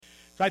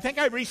So I think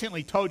I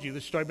recently told you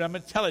this story, but I'm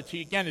going to tell it to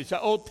you again. It's an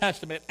Old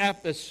Testament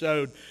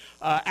episode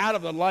out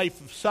of the life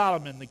of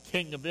Solomon, the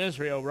king of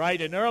Israel, right?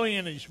 And early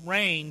in his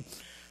reign,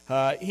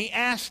 he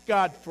asked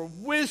God for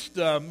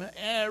wisdom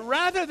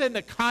rather than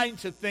the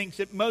kinds of things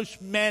that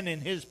most men in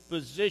his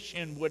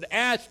position would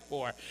ask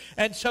for.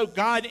 And so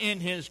God, in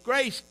his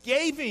grace,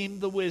 gave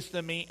him the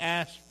wisdom he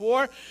asked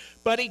for,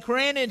 but he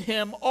granted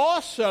him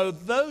also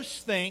those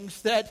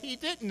things that he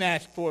didn't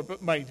ask for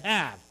but might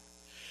have.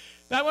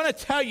 Now, I want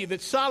to tell you that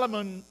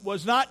Solomon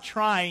was not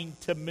trying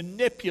to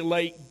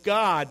manipulate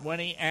God when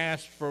he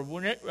asked for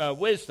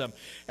wisdom.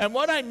 And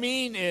what I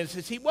mean is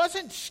he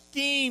wasn't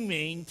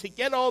scheming to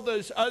get all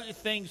those other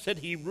things that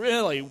he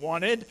really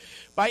wanted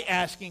by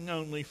asking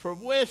only for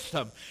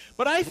wisdom.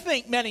 But I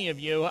think many of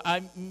you,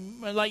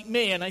 like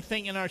me, and I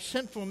think in our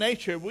sinful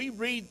nature, we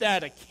read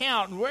that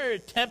account and we're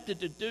tempted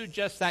to do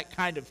just that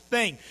kind of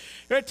thing.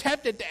 We're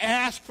tempted to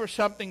ask for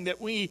something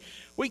that we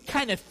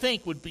kind of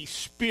think would be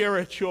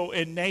spiritual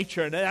in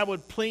nature and that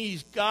would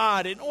please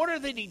God in order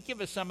that he'd give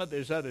us some of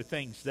those other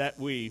things that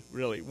we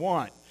really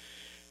want.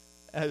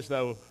 As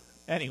though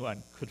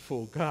anyone could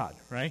fool God,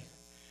 right?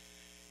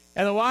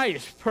 And the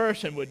wise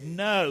person would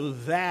know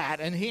that,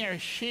 and he or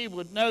she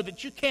would know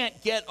that you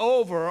can't get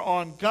over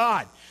on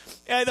God.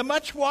 And the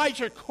much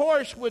wiser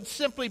course would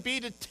simply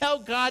be to tell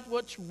God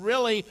what's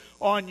really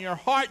on your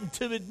heart and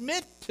to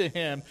admit to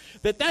him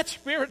that that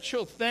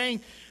spiritual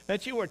thing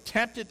that you were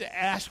tempted to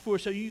ask for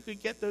so you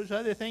could get those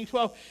other things,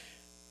 well,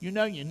 you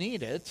know you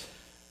need it,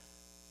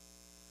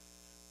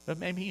 but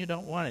maybe you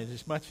don't want it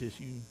as much as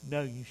you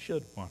know you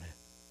should want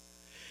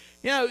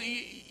it. You know,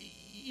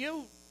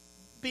 you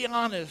be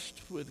honest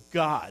with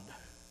God.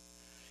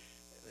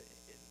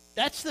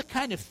 That's the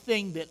kind of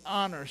thing that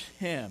honors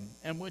him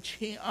and which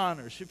he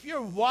honors. If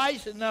you're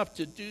wise enough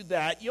to do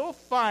that, you'll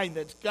find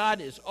that God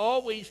is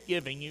always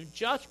giving you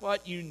just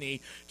what you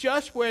need,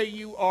 just where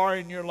you are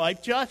in your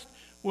life, just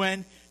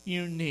when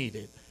you need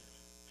it.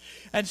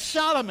 And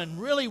Solomon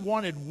really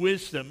wanted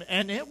wisdom,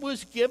 and it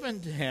was given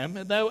to him,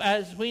 though,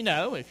 as we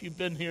know, if you've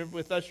been here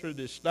with us through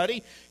this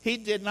study, he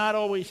did not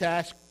always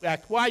act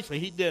wisely.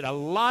 He did a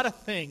lot of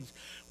things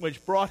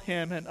which brought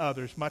him and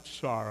others much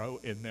sorrow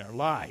in their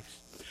lives.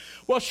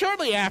 Well,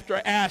 shortly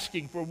after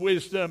asking for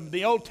wisdom,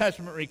 the Old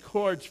Testament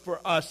records for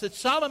us that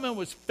Solomon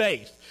was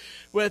faced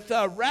with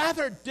a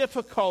rather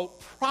difficult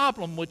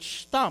problem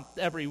which stumped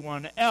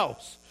everyone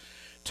else.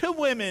 Two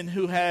women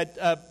who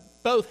had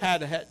both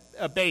had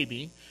a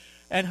baby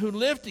and who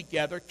lived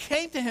together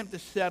came to him to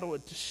settle a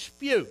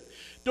dispute.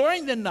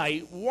 During the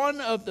night, one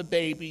of the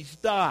babies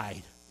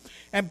died,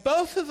 and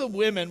both of the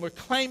women were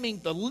claiming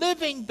the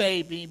living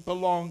baby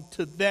belonged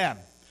to them.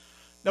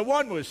 Now,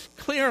 one was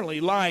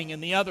clearly lying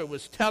and the other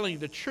was telling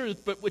the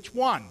truth, but which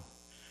one?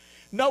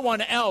 No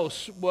one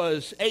else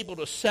was able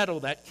to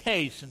settle that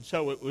case, and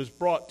so it was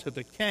brought to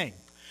the king.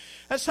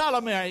 And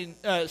Solomon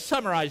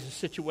summarized the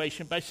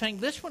situation by saying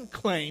this one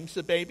claims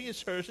the baby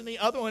is hers and the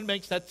other one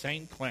makes that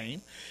same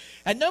claim.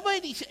 And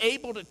nobody's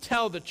able to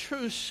tell the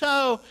truth,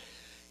 so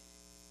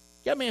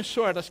get me a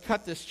sword, let's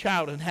cut this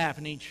child in half,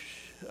 and each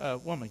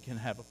woman can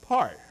have a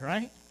part,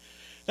 right?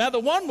 Now,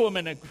 the one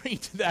woman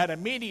agreed to that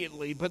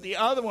immediately, but the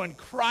other one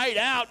cried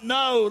out,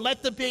 no,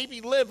 let the baby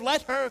live,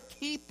 let her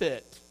keep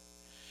it.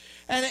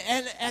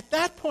 And at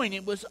that point,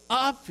 it was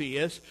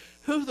obvious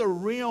who the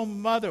real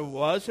mother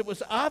was. It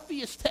was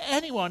obvious to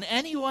anyone.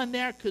 Anyone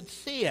there could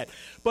see it.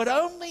 But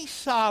only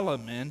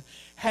Solomon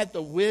had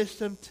the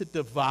wisdom to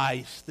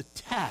devise the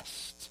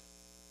test.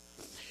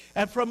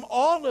 And from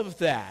all of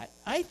that,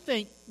 I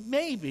think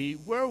maybe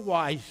we're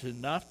wise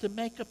enough to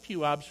make a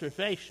few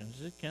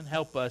observations that can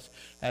help us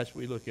as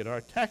we look at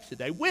our text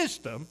today.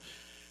 Wisdom,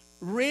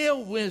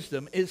 real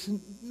wisdom, is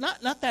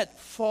not that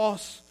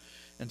false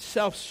and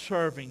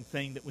self-serving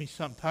thing that we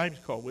sometimes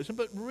call wisdom,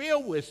 but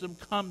real wisdom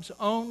comes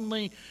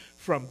only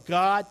from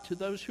God to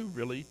those who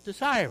really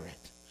desire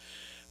it.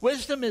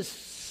 Wisdom is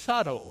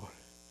subtle.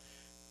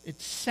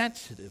 It's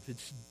sensitive,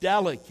 it's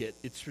delicate,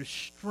 it's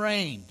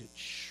restrained, it's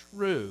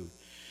shrewd,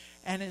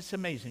 and it's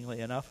amazingly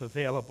enough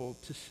available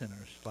to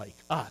sinners like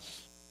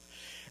us.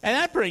 And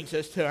that brings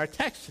us to our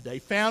text today,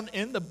 found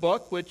in the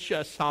book which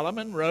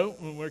Solomon wrote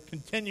when we're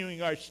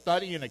continuing our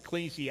study in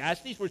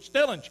Ecclesiastes. We're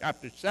still in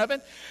chapter 7,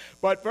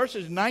 but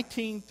verses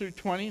 19 through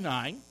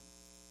 29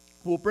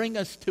 will bring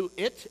us to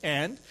its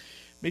end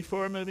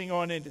before moving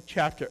on into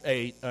chapter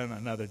 8 on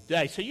another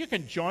day. So you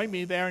can join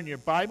me there in your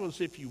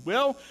Bibles if you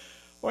will,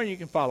 or you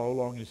can follow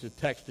along as the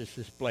text is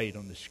displayed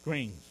on the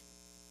screen.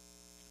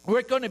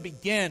 We're going to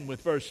begin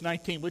with verse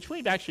 19, which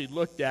we've actually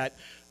looked at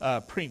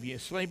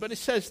previously, but it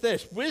says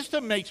this: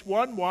 wisdom makes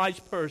one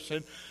wise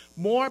person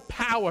more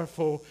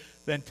powerful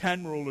than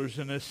 10 rulers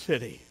in a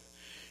city.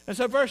 And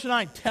so verse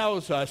 9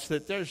 tells us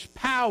that there's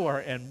power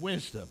and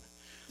wisdom.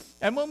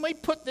 And when we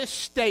put this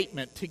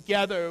statement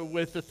together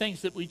with the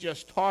things that we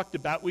just talked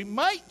about, we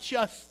might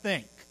just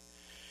think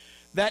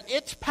that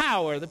its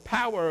power, the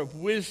power of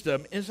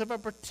wisdom, is of a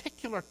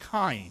particular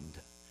kind.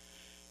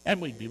 And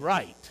we'd be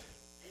right.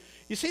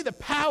 You see, the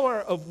power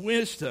of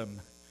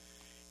wisdom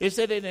is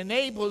that it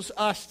enables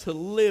us to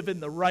live in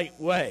the right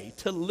way,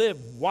 to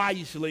live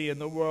wisely in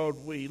the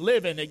world we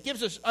live in. It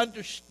gives us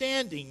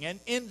understanding and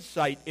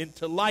insight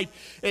into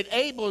life. It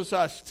enables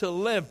us to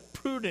live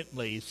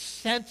prudently,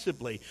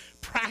 sensibly,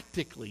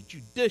 practically,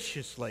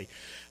 judiciously.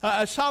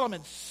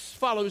 Solomon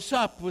follows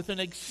up with an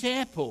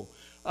example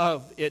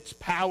of its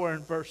power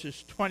in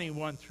verses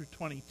 21 through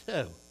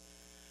 22.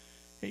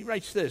 He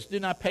writes this, "Do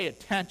not pay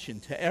attention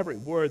to every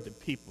word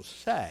that people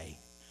say,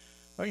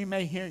 or you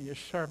may hear your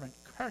servant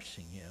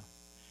cursing you.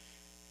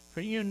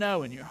 For you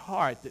know in your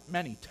heart that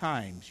many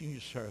times you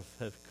yourself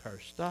have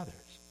cursed others."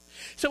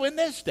 So in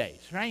these days,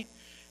 right,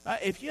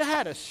 if you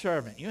had a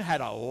servant, you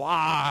had a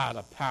lot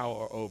of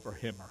power over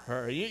him or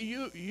her.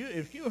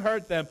 If you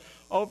heard them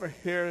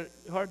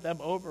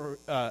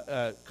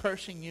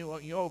cursing you,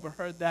 or you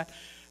overheard that,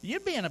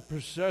 you'd be in a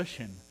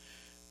position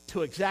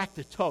to exact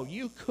a toll.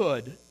 You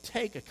could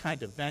take a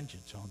kind of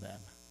vengeance on them.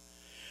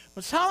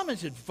 But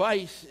Solomon's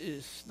advice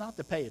is not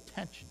to pay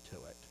attention to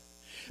it.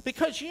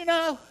 Because, you've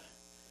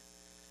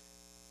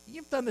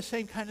done the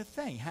same kind of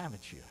thing,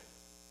 haven't you?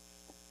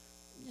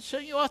 So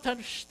you ought to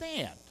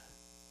understand.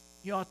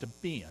 You ought to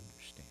be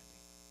understanding.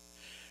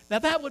 Now,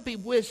 that would be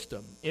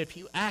wisdom if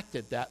you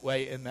acted that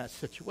way in that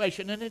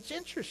situation. And it's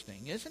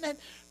interesting, isn't it,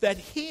 that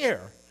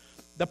here,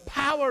 the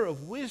power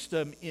of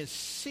wisdom is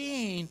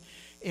seen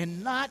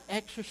in not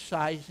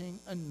exercising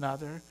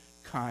another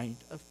kind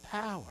of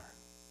power.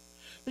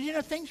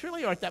 But, things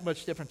really aren't that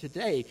much different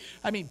today.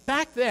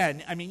 Back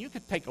then, you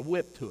could take a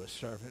whip to a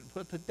servant,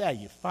 but today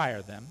you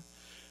fire them,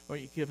 or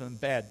you give them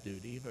bad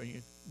duty, or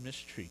you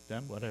mistreat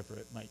them, whatever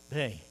it might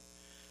be.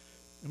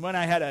 And when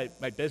I had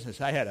my business,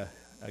 I had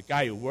a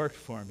guy who worked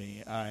for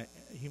me.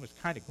 He was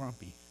kind of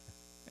grumpy.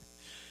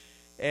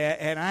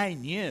 and I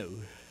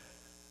knew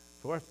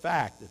for a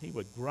fact that he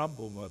would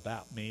grumble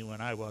about me when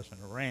I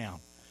wasn't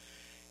around.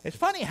 It's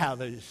funny how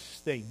those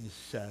things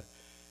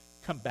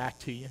come back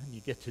to you and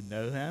you get to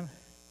know them.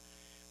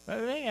 But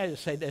the thing I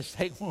just say this,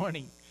 take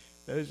warning,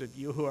 those of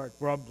you who are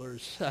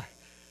grumblers,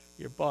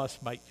 your boss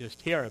might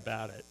just hear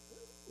about it,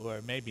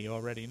 or maybe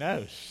already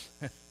knows.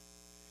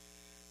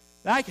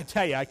 Now, I can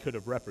tell you I could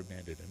have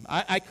reprimanded him.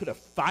 I could have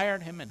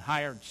fired him and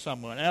hired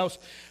someone else.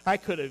 I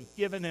could have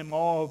given him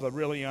all the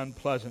really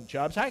unpleasant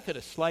jobs. I could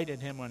have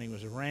slighted him when he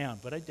was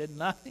around, but I did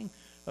nothing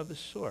of the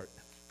sort.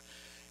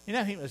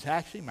 He was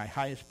actually my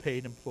highest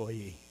paid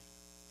employee.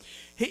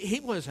 He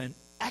was an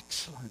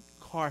excellent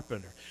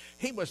carpenter.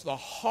 He was the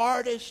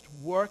hardest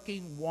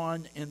working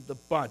one in the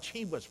bunch.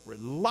 He was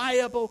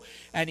reliable,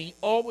 and he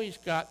always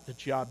got the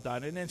job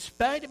done. And in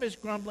spite of his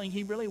grumbling,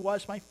 he really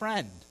was my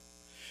friend.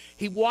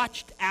 He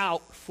watched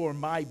out for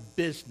my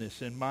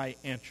business and my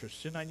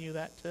interests, and I knew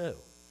that too.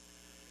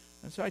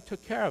 And so I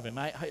took care of him.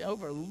 I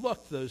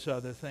overlooked those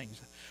other things.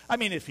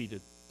 If he'd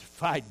have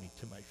defied me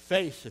to my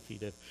face, if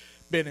he'd have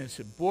been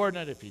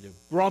insubordinate, if he'd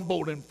have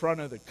grumbled in front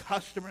of the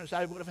customers,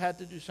 I would have had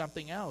to do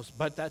something else.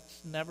 But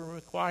that's never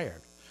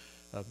required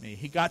of me.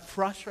 He got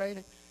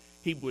frustrated,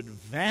 he would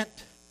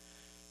vent,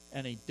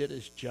 and he did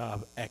his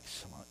job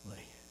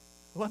excellently.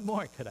 What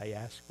more could I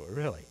ask for,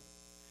 really?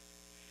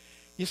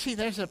 You see,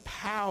 there's a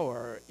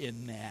power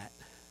in that.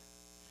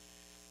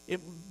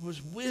 It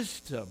was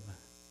wisdom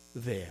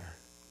there.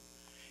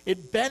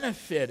 It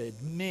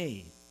benefited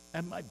me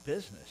and my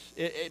business.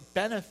 It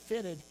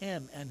benefited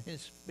him and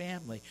his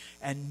family.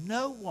 And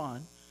no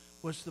one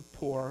was the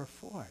poorer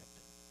for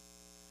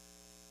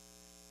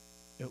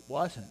it. It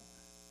wasn't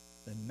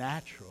the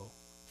natural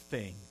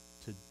thing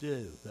to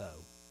do,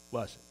 though,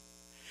 was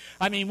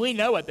it? We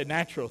know what the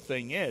natural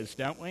thing is,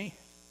 don't we?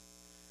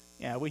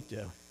 Yeah, we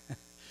do.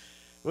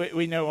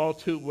 We know all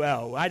too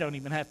well. I don't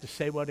even have to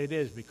say what it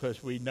is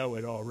because we know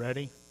it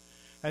already.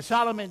 And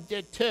Solomon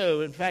did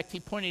too. In fact, he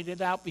pointed it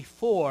out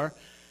before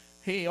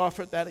he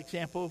offered that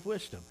example of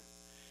wisdom.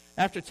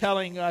 After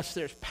telling us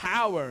there's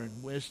power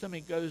in wisdom,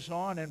 he goes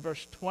on in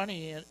verse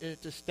 20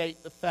 to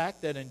state the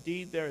fact that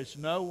indeed there is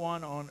no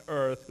one on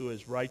earth who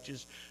is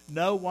righteous,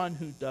 no one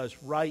who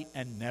does right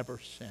and never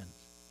sins.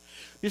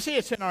 You see,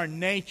 it's in our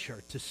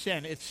nature to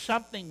sin. It's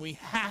something we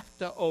have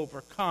to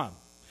overcome.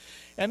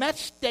 And that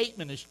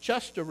statement is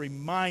just a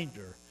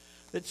reminder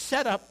that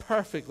set up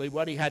perfectly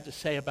what he had to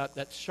say about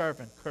that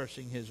servant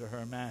cursing his or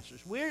her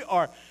masters. We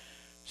are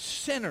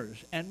sinners,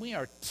 and we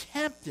are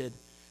tempted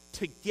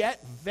to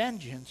get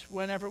vengeance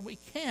whenever we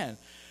can.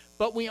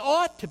 But we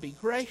ought to be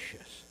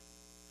gracious.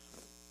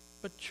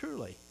 But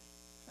truly,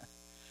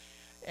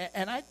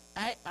 and I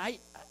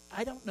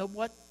don't know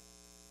what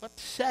to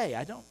say.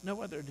 I don't know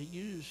whether to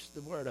use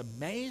the word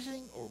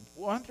amazing or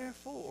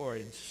wonderful or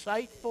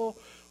insightful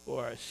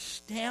or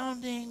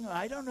astounding.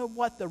 I don't know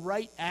what the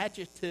right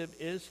adjective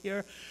is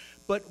here.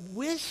 But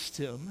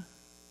wisdom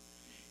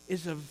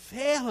is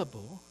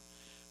available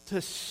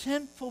to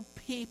sinful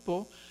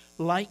people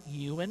like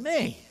you and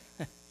me.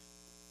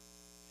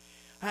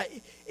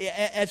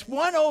 As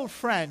one old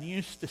friend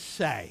used to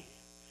say,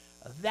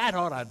 that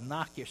ought to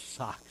knock your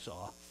socks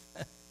off.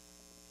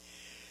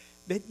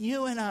 That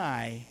you and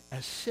I,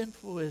 as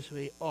sinful as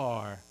we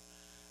are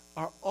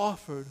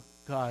offered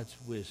God's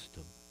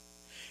wisdom.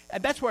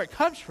 And that's where it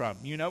comes from.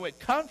 It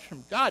comes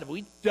from God.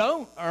 We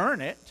don't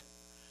earn it,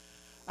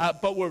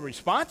 but we're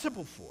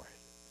responsible for it.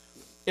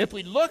 If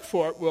we look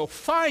for it, we'll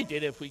find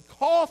it. If we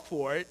call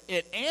for it,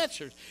 it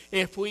answers.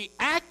 If we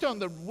act on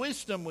the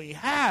wisdom we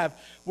have,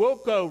 we'll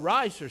go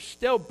rise or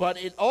still. But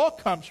it all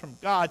comes from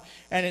God,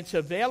 and it's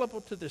available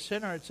to the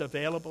sinner. It's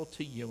available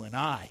to you and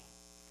I.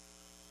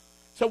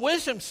 So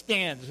wisdom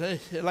stands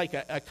like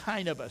a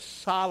kind of a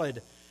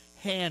solid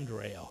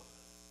handrail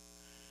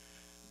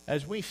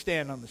as we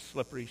stand on the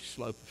slippery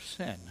slope of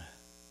sin.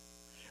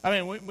 I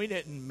mean, we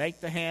didn't make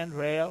the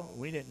handrail.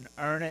 We didn't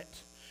earn it.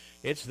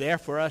 It's there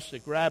for us to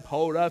grab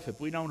hold of. If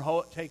we don't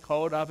take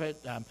hold of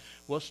it,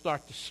 we'll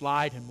start to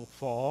slide and we'll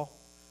fall.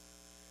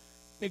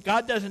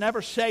 God doesn't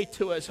ever say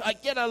to us, I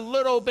get a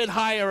little bit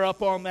higher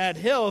up on that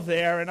hill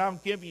there and I'll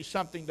give you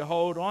something to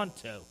hold on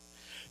to.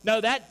 No,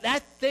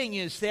 that thing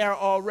is there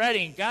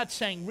already. And God's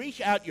saying,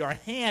 reach out your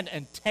hand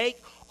and take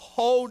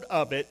hold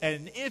of it.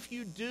 And if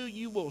you do,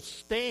 you will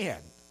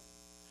stand.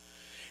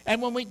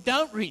 And when we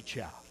don't reach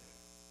out,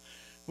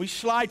 we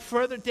slide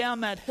further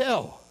down that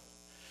hill.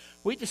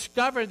 We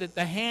discover that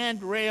the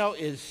handrail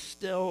is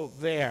still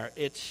there.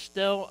 It's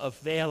still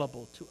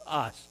available to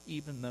us,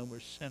 even though we're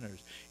sinners,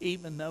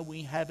 even though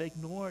we have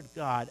ignored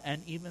God,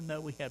 and even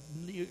though we have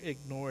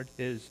ignored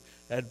his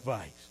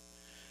advice.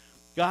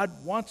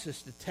 God wants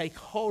us to take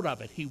hold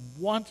of it. He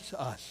wants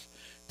us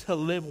to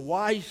live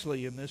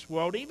wisely in this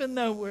world, even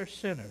though we're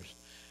sinners.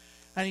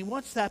 And he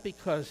wants that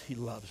because he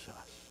loves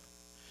us.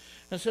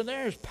 And so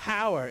there's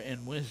power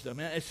in wisdom.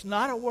 And it's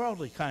not a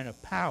worldly kind of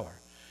power.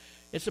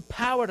 It's a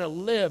power to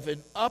live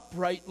an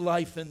upright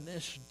life in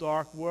this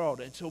dark world.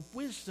 It's a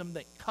wisdom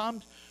that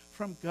comes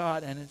from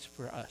God, and it's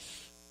for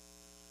us.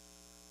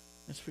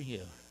 It's for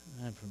you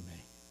and for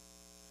me.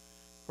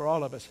 For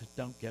all of us that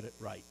don't get it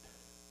right.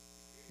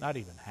 Not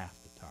even half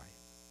the time.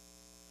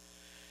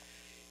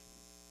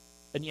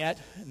 And yet,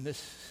 in this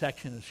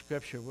section of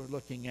Scripture we're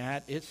looking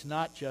at, it's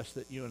not just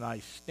that you and I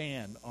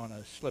stand on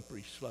a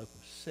slippery slope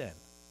of sin.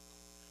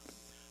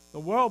 The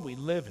world we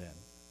live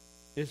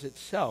in is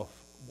itself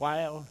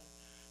wild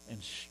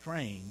and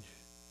strange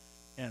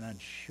and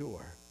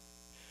unsure.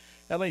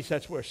 At least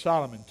that's where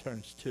Solomon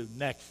turns to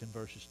next in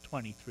verses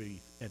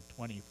 23 and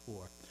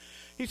 24.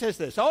 He says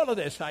this, all of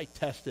this I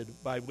tested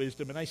by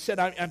wisdom, and I said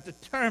I'm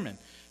determined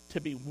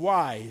to be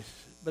wise,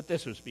 but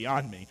this was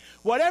beyond me.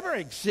 Whatever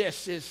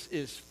exists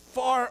is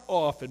far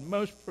off and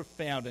most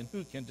profound, and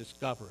who can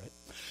discover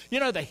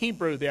it? The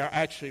Hebrew there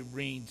actually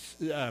reads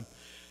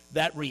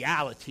that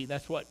reality.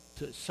 That's what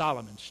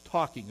Solomon's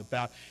talking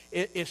about.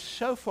 It's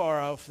so far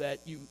off that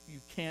you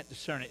can't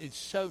discern it. It's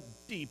so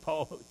deep.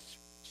 Oh,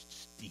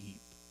 it's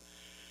deep.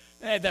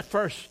 And the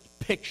first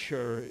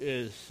picture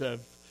is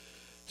of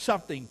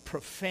something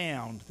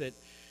profound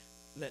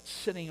that's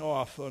sitting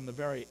off on the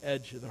very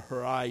edge of the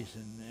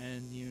horizon,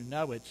 and you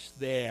know it's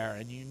there,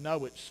 and you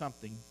know it's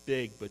something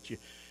big, but you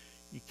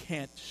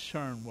can't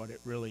discern what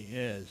it really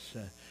is.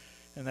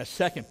 And the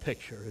second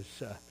picture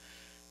is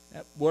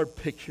that word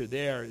picture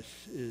there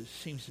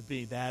seems to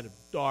be that of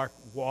dark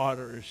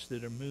waters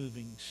that are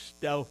moving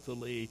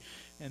stealthily,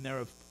 and they're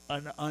of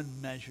an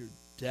unmeasured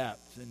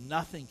depth, and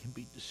nothing can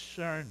be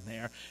discerned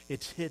there.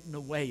 It's hidden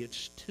away.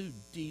 It's too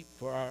deep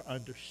for our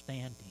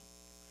understanding.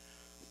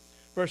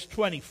 Verse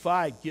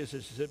 25 gives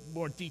us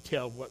more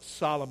detail of what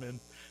Solomon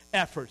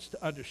efforts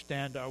to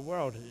understand our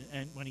world,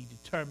 and when he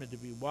determined to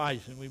be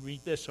wise. And we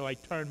read this, so I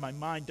turned my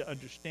mind to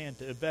understand,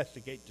 to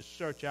investigate, to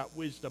search out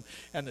wisdom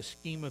and the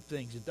scheme of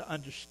things, and to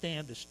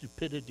understand the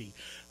stupidity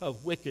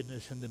of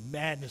wickedness and the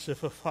madness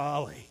of a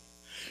folly.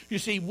 You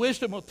see,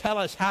 wisdom will tell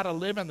us how to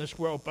live in this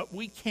world, but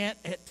we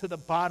can't get to the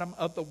bottom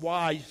of the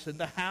whys and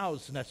the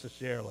hows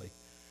necessarily.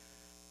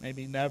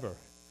 Maybe never.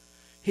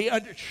 He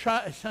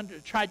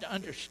tried to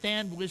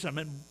understand wisdom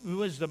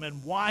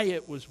and why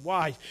it was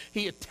wise.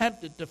 He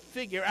attempted to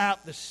figure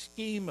out the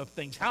scheme of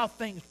things, how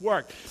things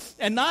work,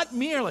 and not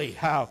merely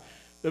how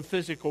the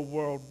physical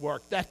world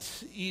worked.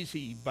 That's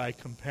easy by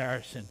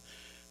comparison.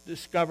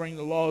 Discovering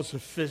the laws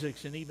of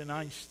physics and even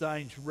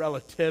Einstein's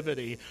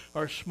relativity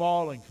are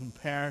small in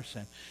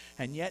comparison.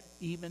 And yet,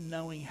 even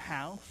knowing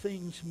how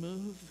things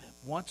move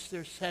once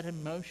they're set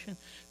in motion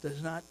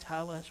does not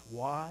tell us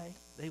why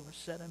they were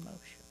set in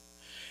motion.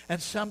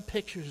 And some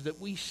pictures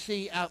that we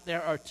see out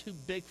there are too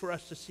big for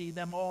us to see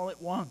them all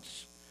at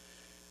once.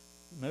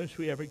 The most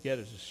we ever get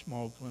is a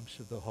small glimpse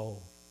of the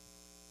whole.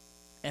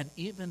 And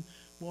even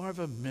more of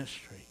a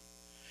mystery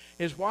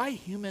is why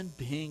human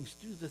beings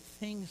do the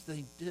things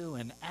they do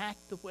and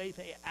act the way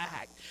they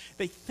act.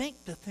 They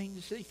think the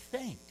things they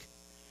think.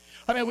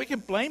 I mean, we can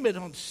blame it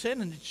on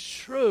sin, and it's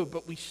true,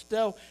 but we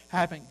still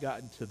haven't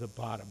gotten to the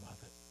bottom of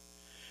it.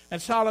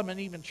 And Solomon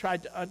even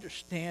tried to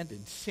understand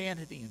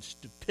insanity and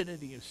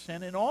stupidity of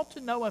sin, and all to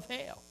no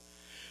avail.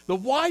 The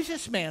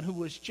wisest man, who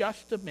was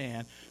just a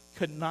man,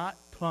 could not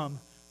plumb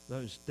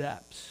those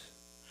depths.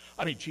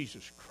 I mean,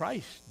 Jesus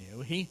Christ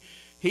knew.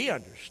 He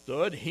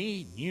understood.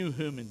 He knew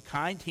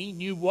humankind. He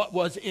knew what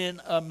was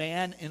in a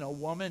man, in a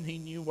woman. He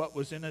knew what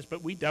was in us,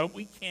 but we don't.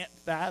 We can't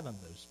fathom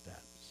those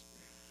depths.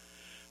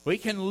 We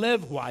can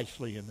live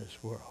wisely in this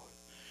world.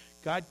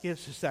 God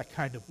gives us that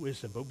kind of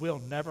wisdom, but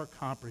we'll never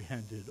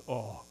comprehend it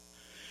all.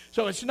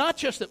 So it's not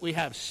just that we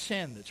have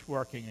sin that's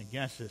working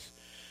against us,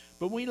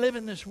 but we live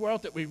in this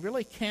world that we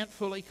really can't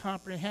fully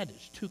comprehend.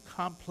 It's too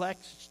complex.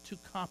 It's too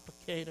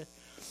complicated.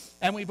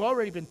 And we've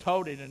already been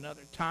told at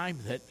another time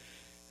that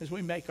as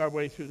we make our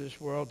way through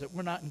this world that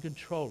we're not in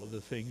control of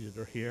the things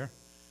that are here.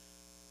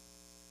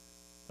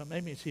 But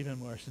maybe it's even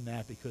worse than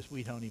that because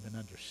we don't even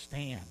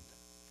understand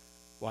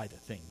why the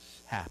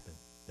things happen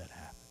that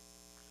happen.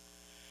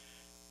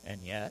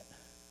 And yet,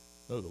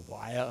 though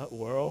the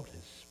world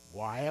is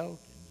wild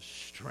and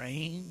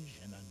strange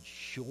and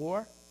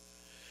unsure,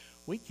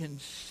 we can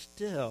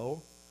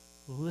still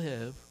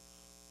live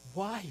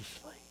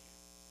wisely.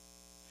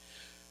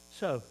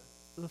 So,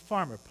 the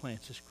farmer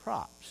plants his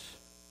crops.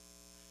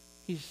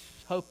 He's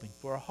hoping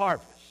for a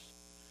harvest.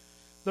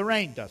 The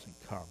rain doesn't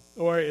come,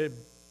 or it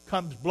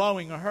comes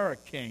blowing a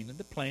hurricane and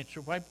the plants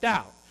are wiped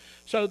out.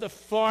 So the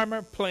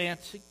farmer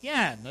plants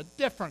again a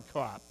different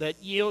crop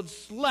that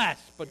yields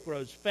less but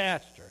grows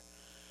faster.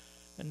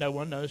 And no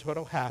one knows what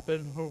will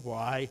happen or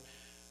why,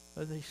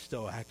 but they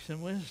still act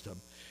in wisdom.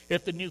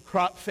 If the new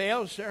crop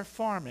fails, there are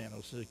farm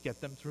animals that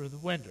get them through the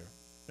winter.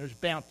 There's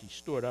bounty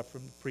stored up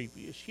from the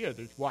previous year.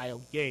 There's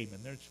wild game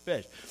and there's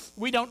fish.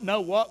 We don't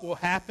know what will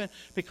happen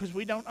because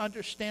we don't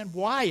understand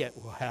why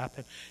it will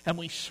happen. And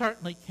we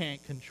certainly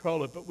can't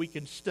control it, but we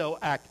can still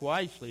act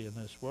wisely in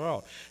this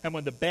world. And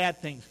when the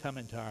bad things come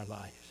into our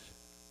lives,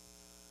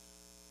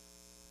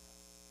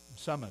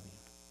 some of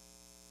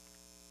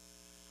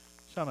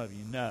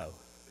you know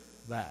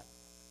that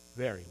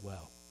very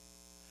well.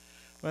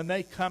 When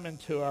they come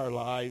into our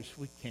lives,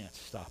 we can't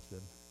stop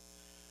them.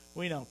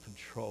 We don't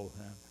control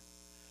them.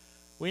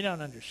 We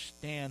don't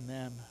understand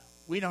them.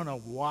 We don't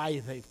know why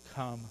they've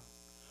come.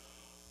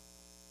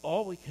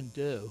 All we can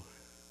do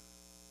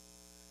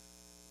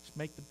is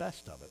make the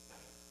best of it.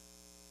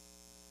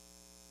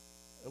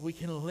 We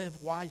can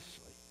live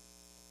wisely,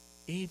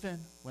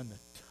 even when the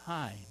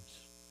times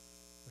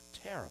are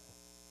terrible.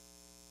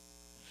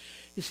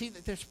 You see,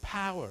 that there's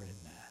power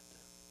in that.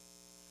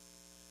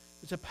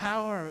 It's a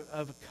power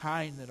of a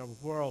kind that our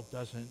world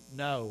doesn't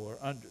know or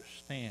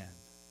understand.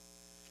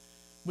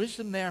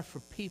 Wisdom there for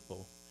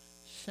people,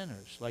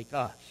 sinners like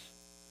us,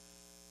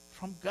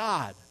 from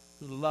God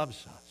who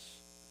loves us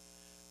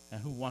and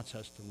who wants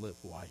us to live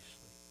wisely.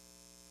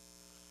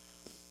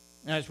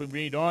 As we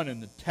read on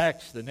in the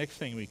text, the next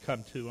thing we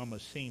come to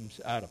almost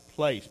seems out of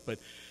place,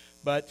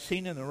 but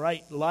seen in the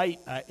right light,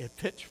 it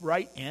fits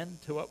right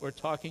into what we're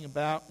talking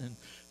about. And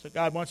so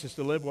God wants us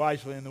to live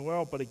wisely in the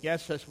world, but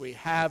against us we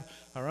have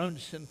our own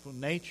sinful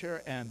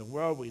nature, and the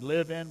world we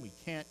live in we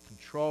can't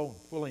control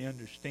and fully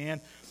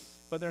understand.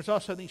 But there's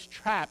also these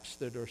traps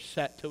that are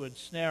set to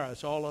ensnare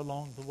us all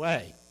along the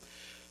way.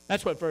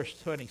 That's what verse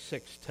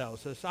 26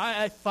 tells us.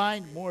 I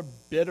find more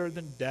bitter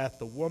than death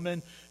the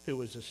woman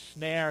who is a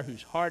snare,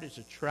 whose heart is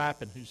a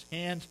trap, and whose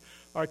hands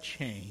are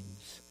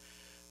chains.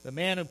 The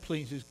man who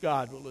pleases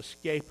God will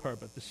escape her,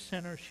 but the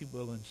sinner she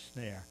will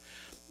ensnare.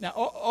 Now,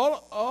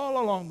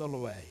 all along the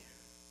way,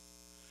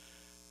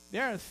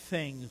 there are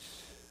things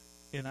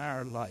in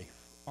our life,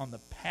 on the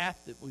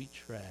path that we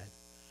tread,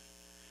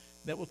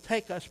 that will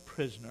take us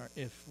prisoner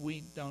if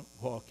we don't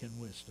walk in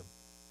wisdom.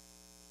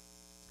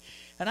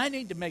 And I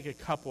need to make a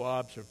couple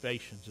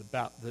observations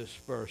about this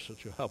verse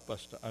which will help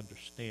us to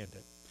understand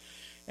it.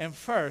 And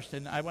first,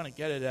 and I want to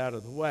get it out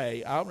of the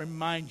way, I'll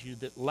remind you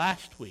that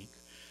last week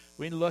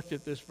we looked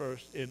at this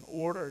verse in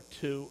order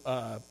to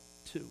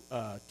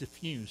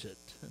diffuse it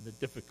and the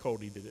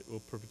difficulty that it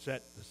will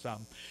present to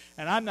some.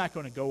 And I'm not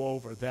going to go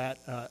over that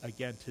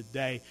again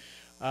today.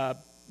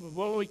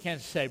 What we can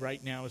say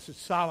right now is that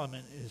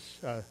Solomon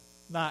is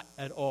not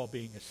at all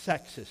being a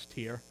sexist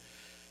here.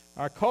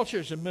 Our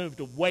cultures have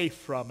moved away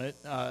from it,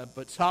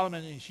 but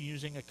Solomon is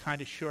using a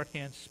kind of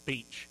shorthand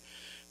speech.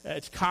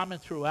 It's common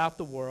throughout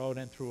the world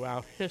and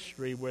throughout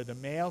history where the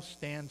male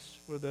stands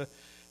for the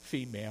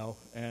female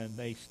and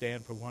they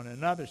stand for one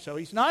another. So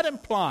he's not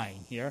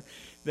implying here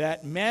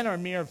that men are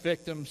mere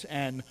victims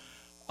and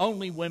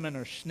only women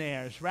are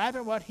snares.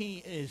 Rather, what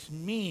he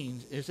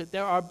means is that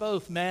there are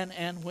both men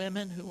and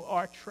women who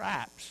are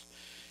traps,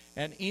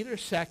 and either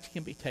sex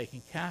can be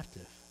taken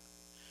captive.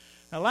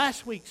 Now,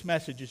 last week's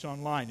message is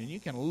online, and you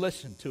can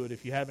listen to it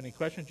if you have any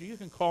questions, or you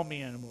can call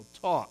me in and we'll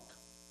talk.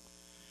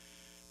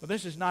 But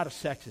this is not a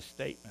sexist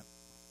statement.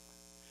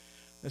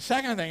 The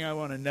second thing I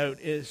want to note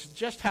is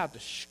just how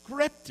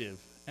descriptive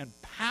and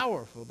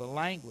powerful the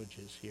language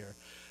is here.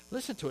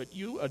 Listen to it.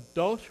 You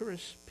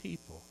adulterous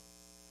people.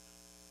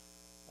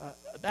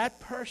 That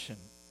person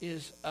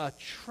is a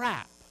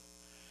trap.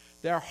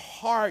 Their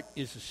heart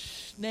is a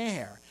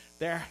snare.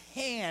 Their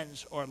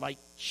hands are like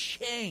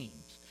chains.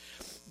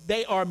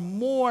 They are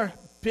more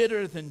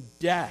bitter than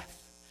death.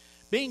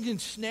 Being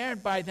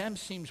ensnared by them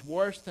seems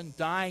worse than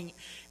dying,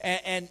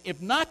 and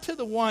if not to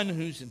the one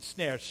who's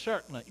ensnared,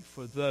 certainly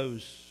for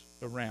those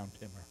around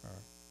him or her.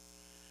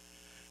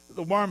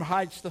 The worm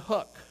hides the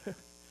hook.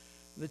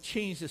 The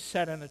cheese is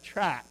set in a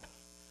trap.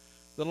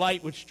 The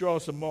light which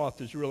draws the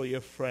moth is really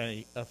a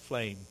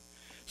flame.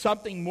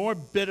 Something more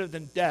bitter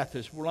than death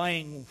is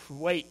laying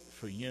wait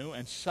for you,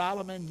 and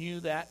Solomon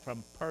knew that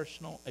from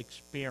personal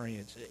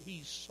experience.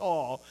 He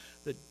saw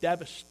the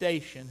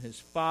devastation his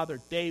father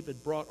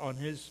David brought on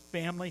his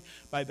family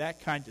by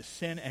that kind of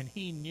sin, and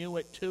he knew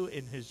it too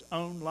in his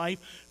own life,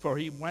 for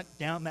he went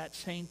down that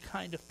same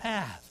kind of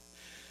path.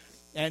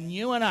 And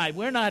you and I,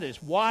 we're not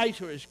as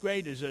wise or as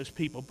great as those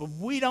people, but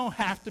we don't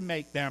have to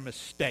make their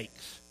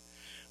mistakes.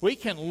 We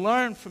can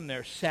learn from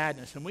their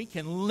sadness, and we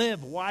can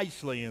live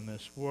wisely in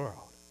this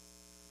world.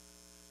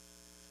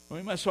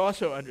 We must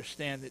also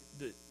understand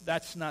that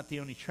that's not the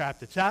only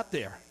trap that's out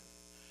there.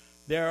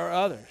 There are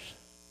others.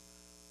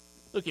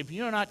 Look, if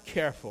you're not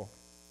careful,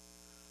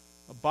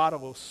 a bottle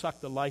will suck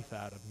the life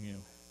out of you.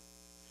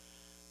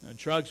 And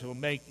drugs will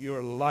make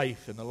your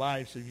life and the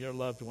lives of your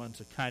loved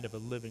ones a kind of a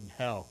living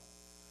hell.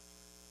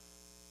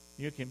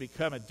 You can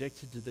become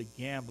addicted to the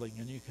gambling,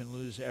 and you can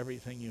lose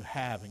everything you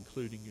have,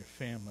 including your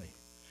family.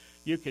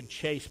 You can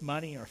chase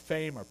money or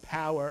fame or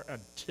power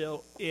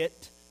until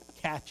it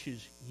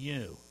catches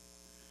you.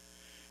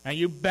 And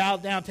you bow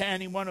down to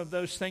any one of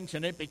those things,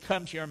 and it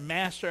becomes your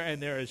master,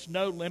 and there is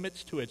no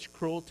limits to its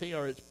cruelty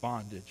or its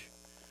bondage.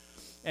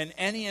 And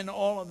any and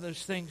all of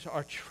those things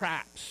are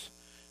traps,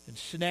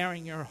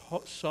 ensnaring your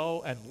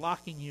soul and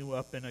locking you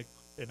up in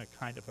a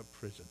kind of a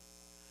prison.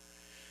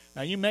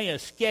 Now, you may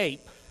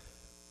escape.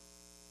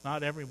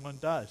 Not everyone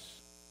does.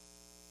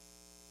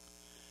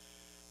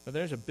 But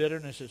there's a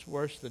bitterness that's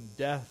worse than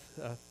death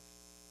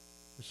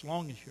as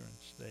long as you're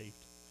enslaved,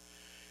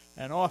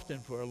 and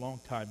often for a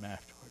long time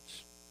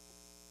afterwards.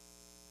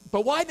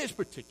 But why this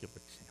particular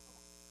example?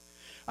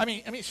 I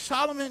mean,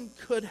 Solomon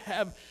could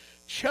have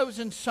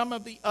chosen some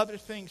of the other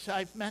things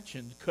I've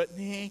mentioned, couldn't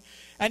he?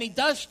 And he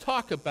does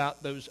talk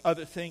about those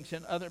other things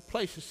in other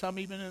places, some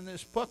even in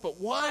this book. But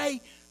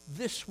why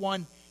this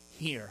one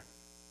here?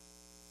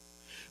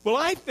 Well,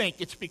 I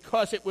think it's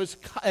because it was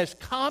as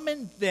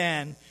common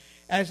then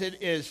as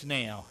it is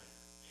now.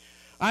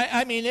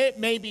 I mean, it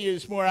maybe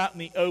is more out in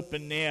the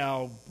open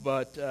now,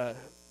 but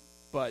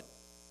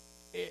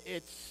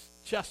it's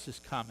just as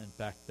common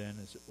back then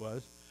as it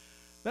was.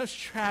 Those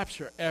traps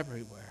are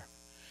everywhere.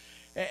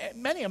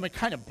 Many of them are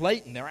kind of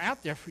blatant. They're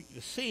out there for you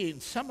to see,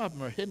 and some of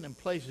them are hidden in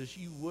places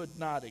you would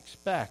not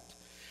expect.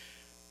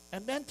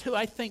 And then, too,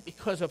 I think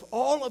because of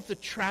all of the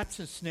traps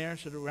and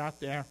snares that are out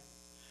there,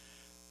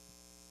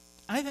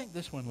 I think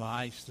this one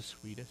lies the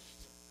sweetest.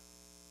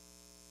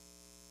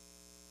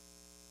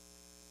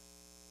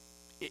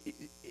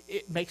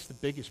 It makes the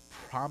biggest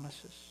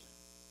promises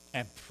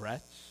and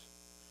threats.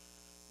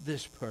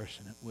 This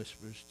person, it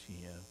whispers to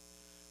you.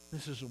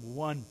 This is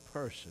one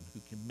person who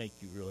can make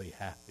you really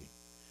happy.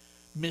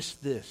 Miss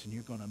this and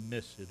you're going to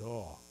miss it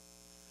all.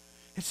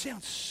 It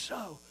sounds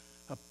so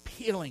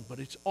appealing, but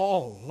it's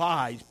all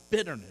lies,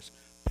 bitterness,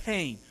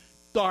 pain,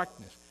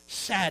 darkness,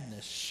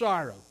 sadness,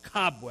 sorrow,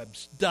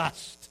 cobwebs,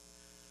 dust.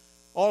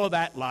 All of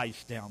that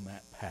lies down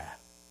that path.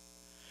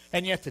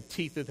 And yet the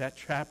teeth of that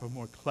trap are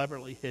more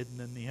cleverly hidden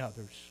than the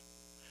others.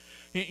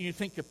 You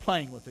think you're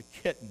playing with a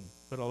kitten,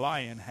 but a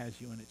lion has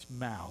you in its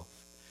mouth.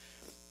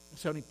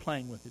 It's only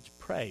playing with its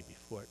prey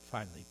before it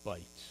finally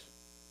bites.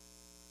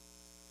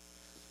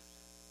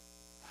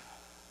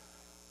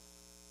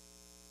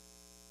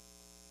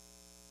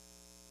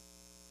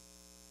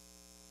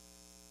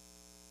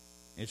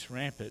 It's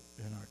rampant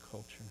in our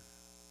culture.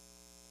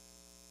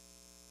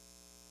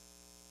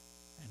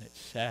 And it's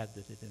sad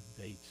that it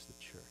invades the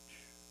church.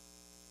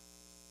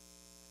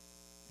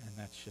 And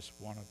that's just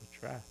one of the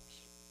traps.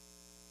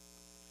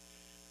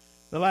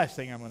 The last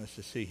thing I want us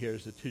to see here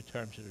is the two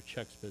terms that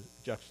are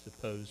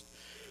juxtaposed.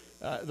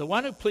 The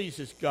one who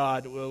pleases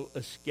God will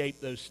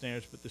escape those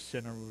snares, but the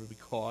sinner will be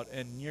caught.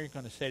 And you're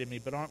going to say to me,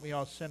 but aren't we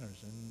all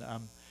sinners?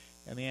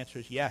 And the answer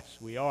is yes,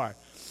 we are.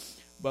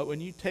 But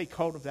when you take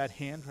hold of that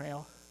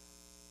handrail,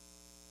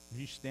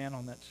 you stand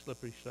on that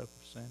slippery slope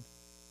of sin.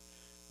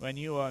 When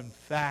you are in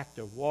fact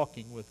are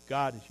walking with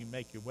God as you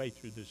make your way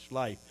through this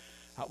life,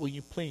 how will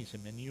you please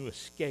him and you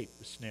escape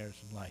the snares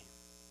in life?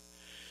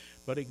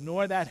 But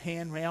ignore that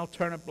handrail,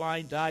 turn a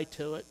blind eye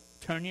to it,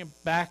 turn your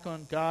back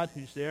on God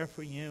who's there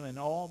for you, and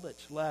all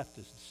that's left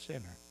is the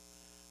sinner.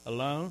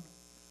 Alone,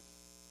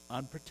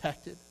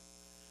 unprotected,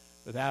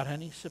 without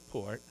any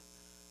support,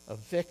 a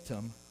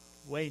victim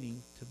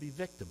waiting to be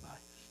victimized.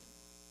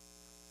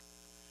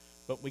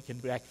 But we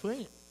can act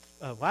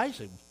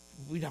wisely.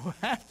 We don't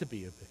have to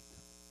be a victim.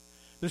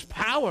 There's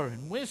power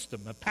and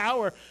wisdom, a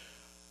power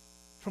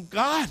from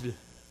God,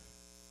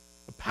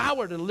 a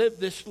power to live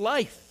this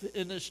life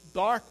in this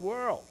dark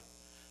world.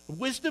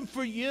 Wisdom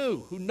for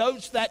you who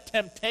knows that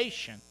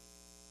temptation.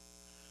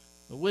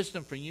 The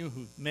wisdom for you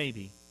who've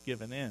maybe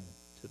given in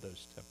to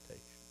those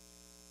temptations.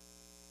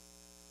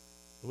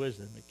 The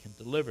wisdom that can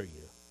deliver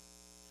you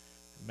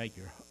and make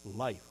your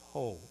life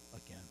whole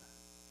again.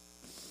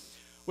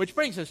 Which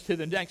brings us to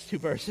the next two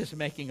verses,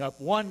 making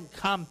up one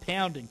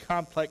compound and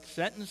complex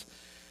sentence.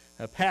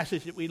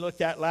 passage that we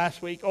looked at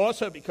last week,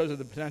 also because of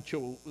the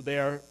potential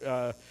there,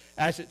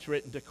 as it's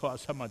written, to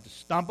cause someone to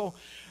stumble.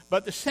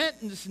 But the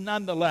sentence,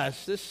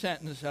 nonetheless, this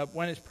sentence,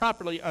 when it's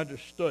properly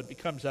understood,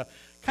 becomes a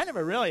kind of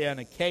really an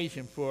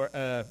occasion for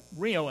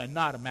real and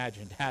not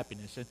imagined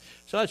happiness. And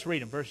so let's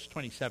read them, verses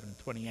 27 and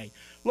 28.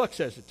 Look,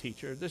 says the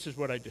teacher, this is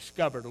what I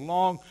discovered.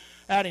 Along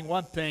adding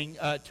one thing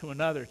to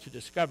another to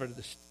discover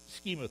the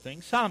scheme of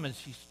things, Solomon,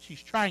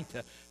 she's trying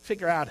to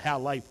figure out how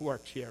life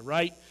works here,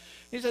 right?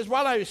 He says,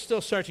 while I was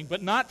still searching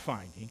but not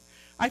finding,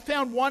 I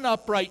found one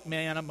upright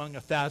man among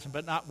 1,000,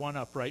 but not one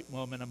upright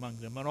woman among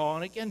them at all.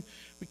 And again,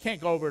 we can't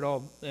go over it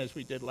all as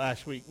we did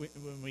last week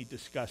when we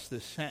discussed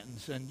this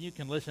sentence. And you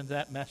can listen to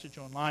that message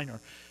online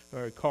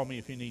or call me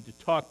if you need to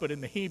talk. But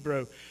in the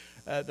Hebrew,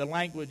 the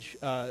language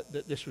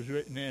that this was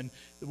written in,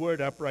 the word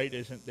upright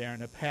isn't there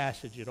in the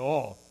passage at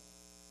all.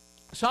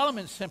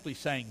 Solomon's simply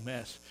saying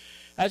this.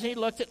 As he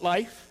looked at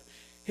life,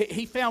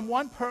 he found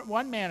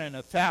one man in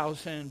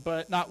 1,000,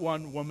 but not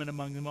one woman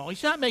among them all.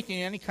 He's not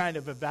making any kind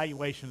of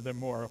evaluation of their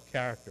moral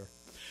character.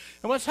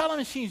 And what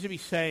Solomon seems to be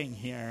saying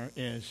here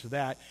is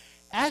that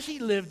as he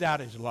lived out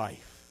his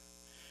life,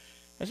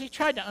 as he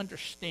tried to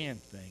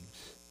understand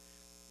things,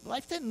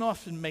 life didn't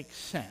often make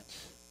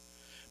sense.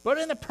 But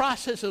in the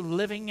process of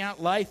living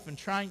out life and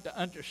trying to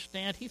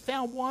understand, he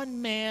found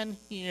one man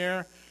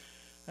here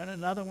and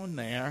another one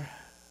there,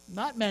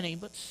 not many,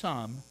 but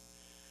some,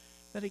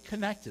 that he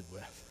connected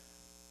with,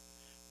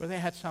 where they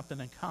had something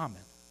in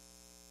common.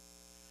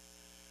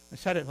 I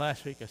said it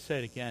last week, I say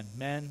it again.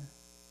 Men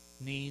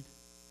need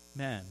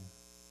men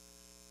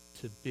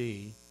to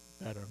be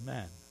better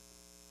men.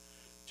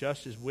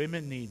 Just as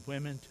women need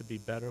women to be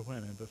better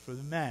women. But for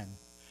the men,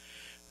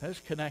 those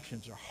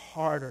connections are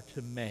harder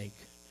to make,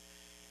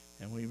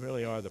 and we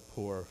really are the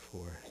poorer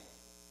for it.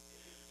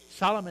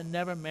 Solomon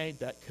never made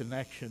that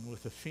connection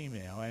with a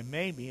female, and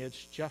maybe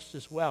it's just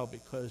as well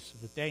because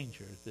of the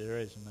danger there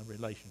is in a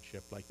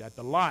relationship like that.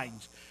 The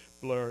lines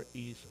blur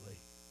easily.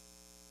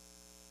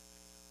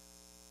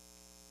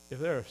 If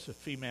there's a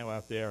female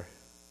out there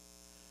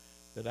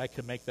that I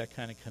could make that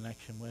kind of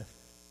connection with,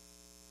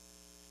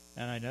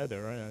 and I know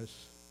there is,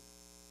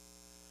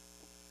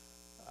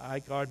 I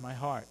guard my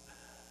heart.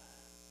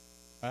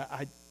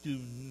 I do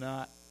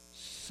not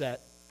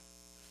set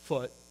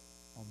foot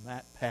on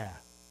that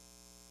path.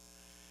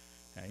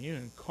 Now, you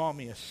can call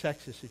me a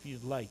sexist if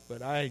you'd like,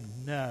 but I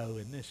know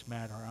in this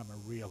matter I'm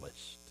a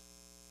realist.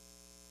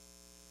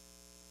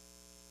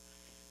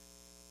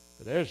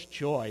 But there's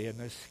joy in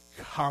this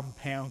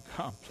compound,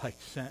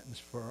 complex sentence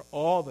for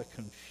all the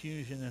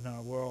confusion in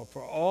our world,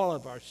 for all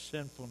of our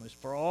sinfulness,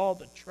 for all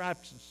the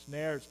traps and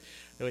snares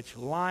which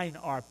line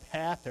our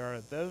path. There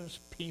are those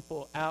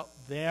people out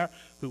there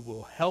who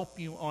will help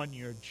you on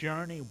your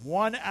journey.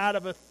 1 out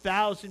of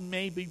 1,000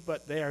 maybe,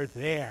 but they're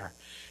there.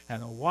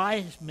 And a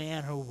wise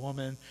man or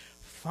woman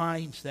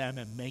finds them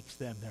and makes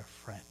them their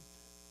friend.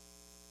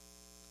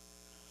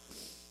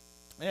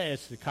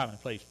 It's the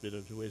commonplace bit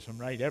of wisdom,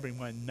 right?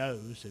 Everyone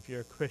knows if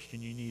you're a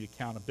Christian, you need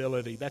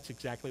accountability. That's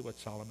exactly what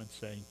Solomon's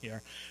saying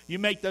here. You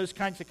make those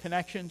kinds of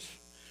connections,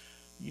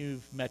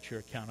 you've met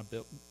your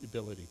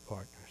accountability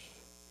partners.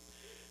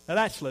 Now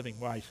that's living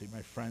wisely,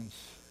 my friends.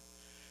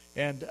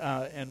 And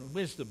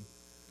wisdom,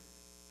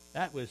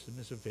 that wisdom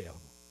is available.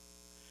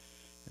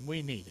 And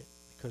we need it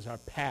because our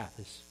path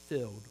is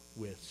filled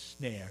with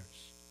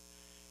snares.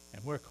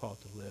 And we're called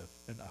to live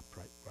an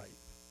upright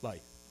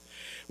life.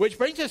 Which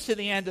brings us to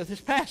the end of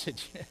this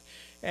passage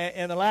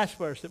and the last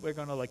verse that we're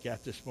going to look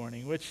at this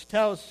morning, which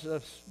tells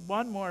us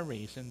one more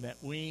reason that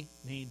we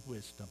need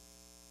wisdom.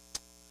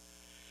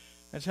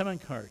 And some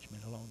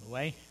encouragement along the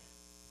way.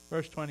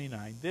 Verse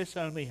 29, this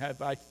only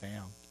have I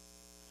found.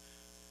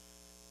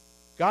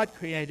 God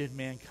created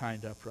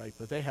mankind upright,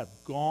 but they have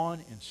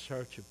gone in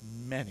search of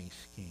many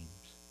schemes.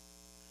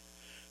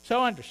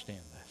 So understand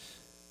this.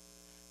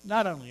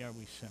 Not only are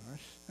we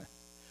sinners,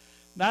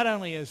 not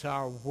only is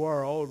our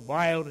world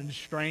wild and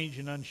strange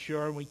and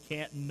unsure, we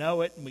can't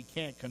know it and we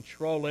can't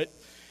control it.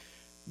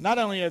 Not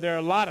only are there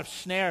a lot of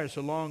snares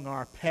along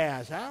our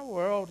paths, our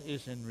world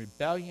is in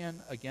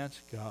rebellion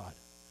against God,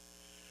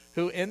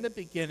 who in the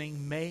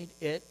beginning made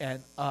it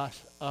and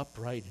us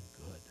upright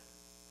and good.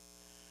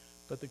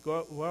 But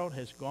the world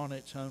has gone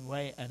its own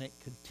way, and it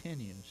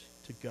continues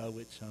to go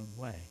its own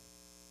way.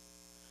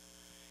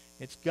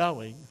 It's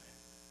going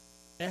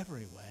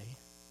every way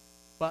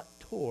but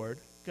toward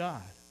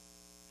God.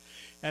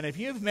 And if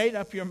you've made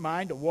up your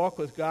mind to walk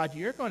with God,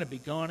 you're going to be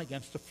going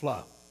against the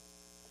flow.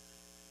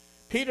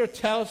 Peter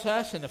tells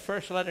us in the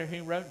first letter he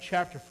wrote in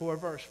chapter 4,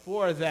 verse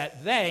 4,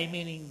 that they,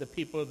 meaning the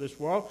people of this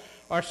world,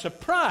 are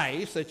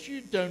surprised that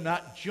you do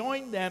not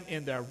join them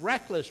in their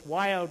reckless,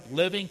 wild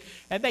living,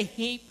 and they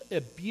heap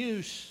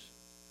abuse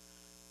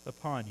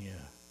upon you.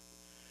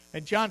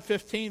 In John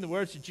 15, the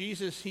words of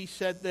Jesus, he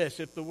said this,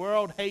 if the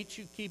world hates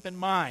you, keep in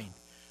mind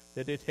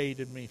that it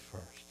hated me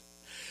first.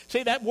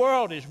 See, that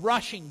world is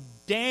rushing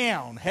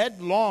down,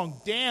 headlong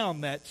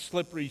down that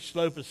slippery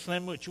slope of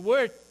sin, which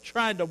we're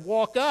trying to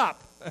walk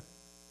up.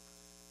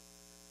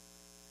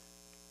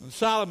 And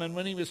Solomon,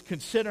 when he was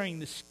considering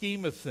the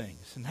scheme of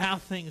things and how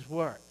things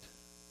worked,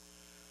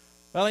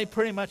 well, he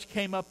pretty much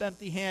came up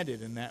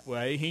empty-handed in that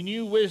way. He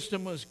knew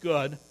wisdom was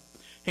good.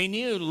 He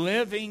knew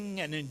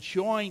living and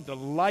enjoying the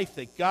life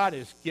that God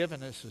has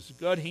given us is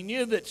good. He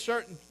knew that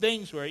certain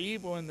things were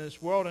evil in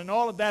this world, and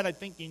all of that I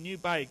think he knew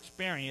by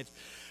experience.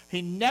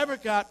 He never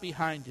got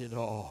behind it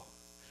all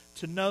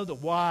to know the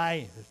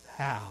why and the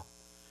how.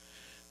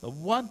 The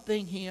one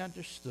thing he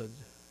understood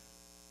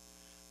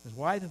is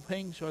why the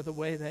things are the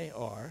way they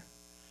are,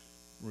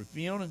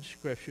 revealed in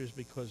Scripture, is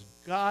because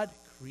God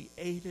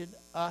created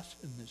us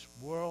in this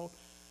world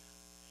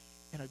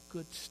in a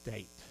good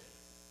state.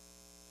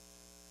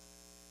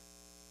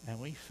 And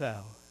we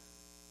fell.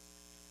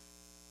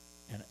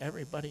 And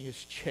everybody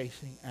is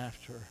chasing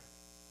after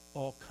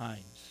all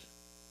kinds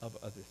of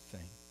other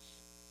things.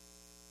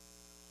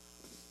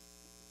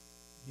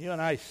 You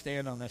and I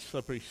stand on that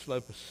slippery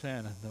slope of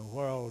sin, and the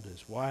world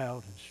is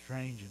wild and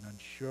strange and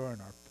unsure,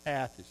 and our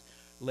path is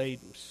laid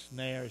with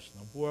snares,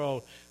 and the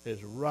world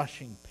is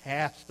rushing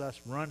past us,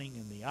 running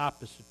in the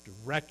opposite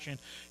direction,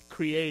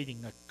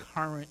 creating a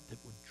current that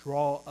would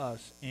draw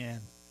us in.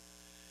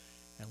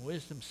 And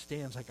wisdom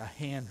stands like a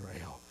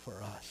handrail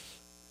for us,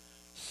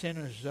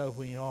 sinners though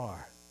we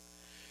are.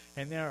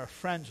 And there are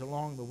friends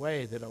along the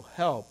way that'll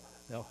help.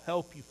 They'll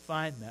help you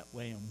find that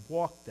way and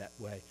walk that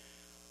way.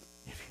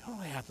 If you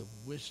only have the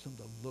wisdom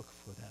to look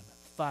for them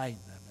and find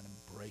them and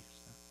embrace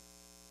them.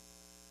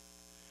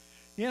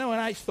 You know, when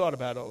I thought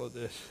about all of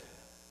this,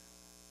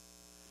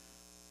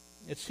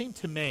 it seemed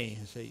to me,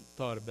 as I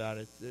thought about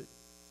it, that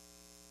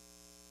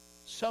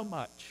so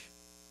much,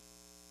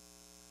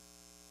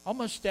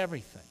 almost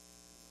everything,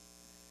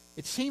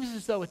 it seems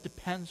as though it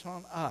depends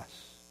on us.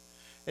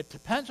 It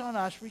depends on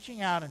us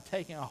reaching out and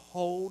taking a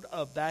hold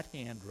of that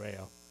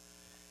handrail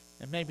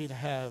and maybe to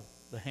have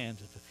the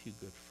hands of a few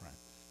good friends.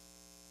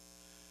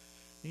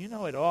 You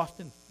know, it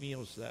often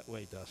feels that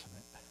way, doesn't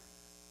it?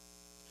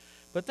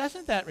 But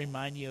doesn't that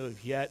remind you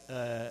of yet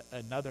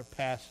another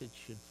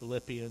passage in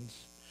Philippians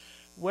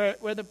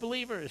where the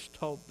believer is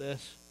told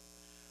this?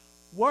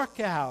 Work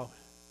out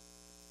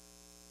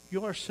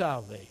your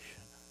salvation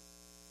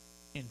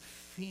in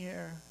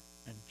fear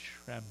and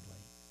trembling.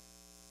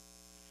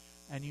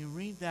 And you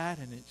read that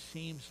and it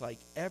seems like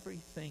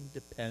everything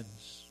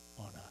depends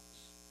on us.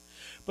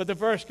 But the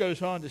verse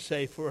goes on to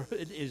say, for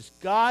it is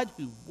God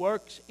who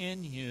works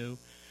in you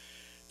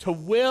to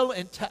will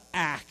and to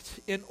act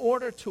in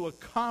order to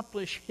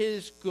accomplish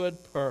his good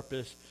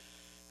purpose,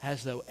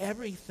 as though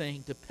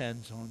everything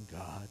depends on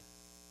God.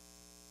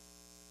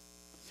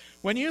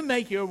 When you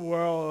make your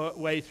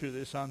way through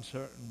this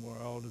uncertain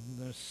world and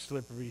the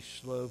slippery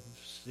slope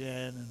of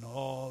sin and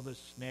all the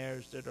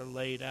snares that are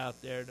laid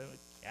out there to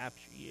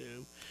capture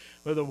you,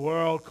 with the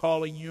world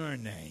calling your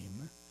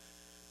name,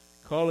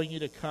 calling you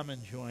to come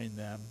and join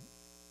them,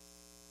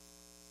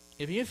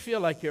 if you feel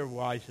like you're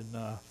wise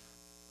enough,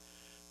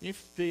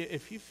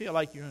 if you feel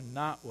like you're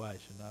not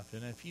wise enough,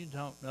 and if you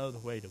don't know the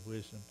way to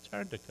wisdom,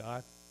 turn to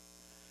God,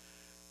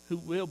 who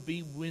will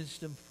be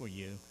wisdom for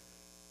you,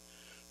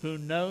 who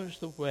knows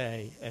the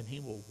way, and he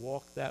will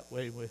walk that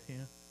way with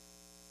you.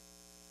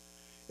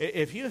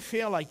 If you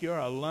feel like you're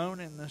alone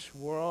in this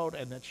world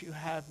and that you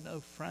have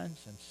no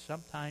friends, and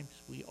sometimes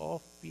we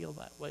all feel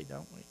that way,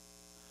 don't we?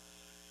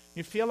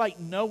 You feel like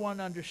no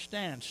one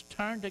understands.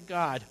 Turn to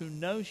God, who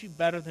knows you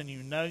better than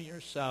you know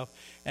yourself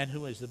and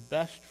who is the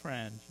best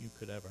friend you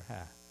could ever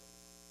have.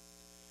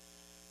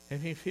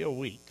 If you feel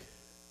weak,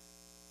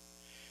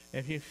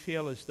 if you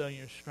feel as though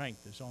your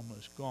strength is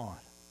almost gone,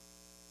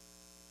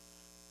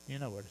 you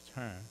know where to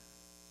turn,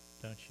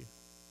 don't you?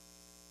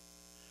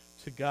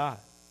 To God,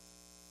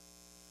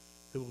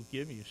 who will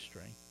give you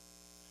strength,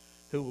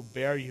 who will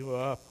bear you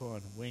up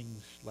on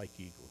wings like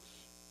eagles.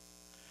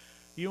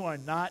 You are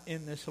not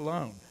in this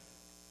alone.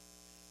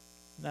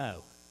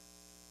 No,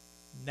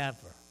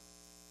 never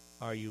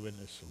are you in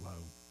this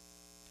alone.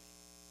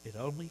 It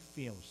only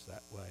feels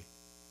that way.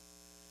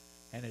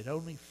 And it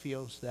only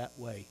feels that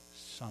way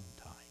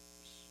sometimes.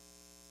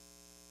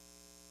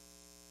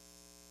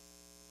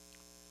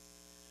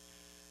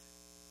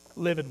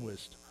 Live in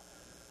wisdom.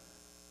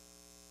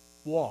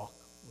 Walk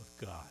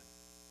with God.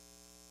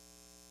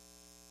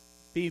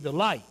 Be the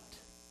light.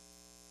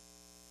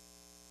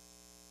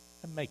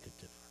 And make a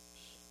difference.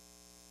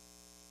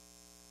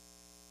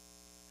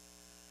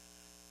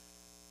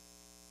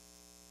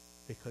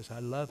 Because I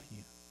love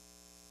you.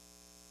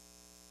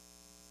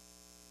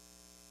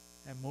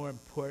 And more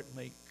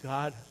importantly,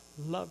 God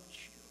loved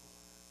you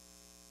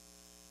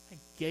and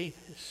gave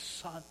his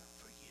Son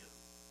for you.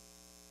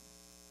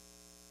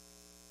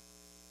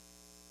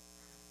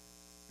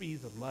 Be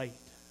the light.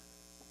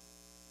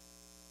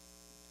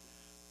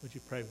 Would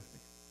you pray with me?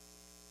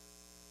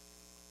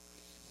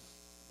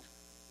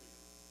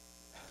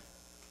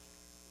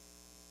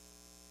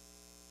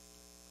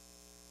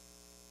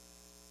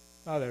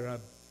 Father,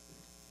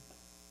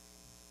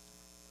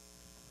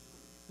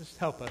 just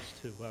help us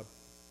to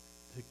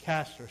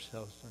cast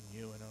ourselves on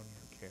you and on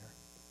your care.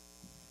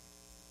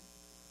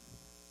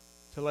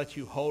 To let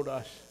you hold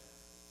us,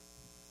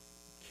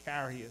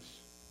 carry us,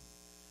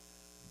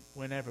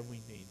 whenever we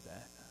need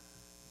that.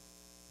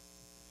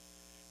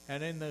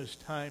 And in those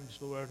times,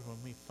 Lord, when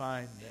we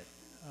find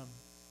that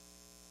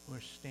we're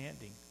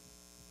standing,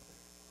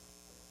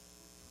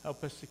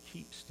 help us to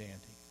keep standing.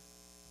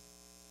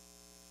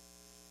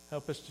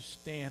 Help us to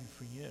stand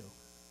for you.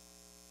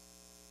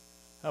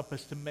 Help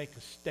us to make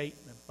a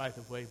statement by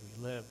the way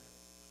we live.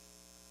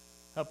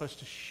 Help us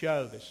to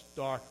show this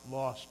dark,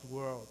 lost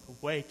world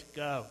the way to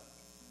go.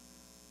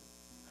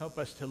 Help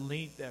us to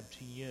lead them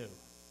to you,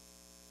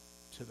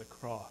 to the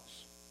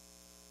cross.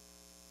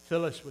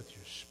 Fill us with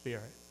your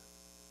Spirit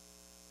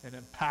and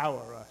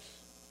empower us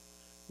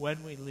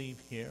when we leave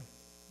here,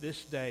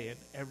 this day and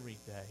every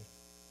day.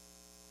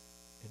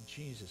 In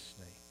Jesus'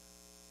 name.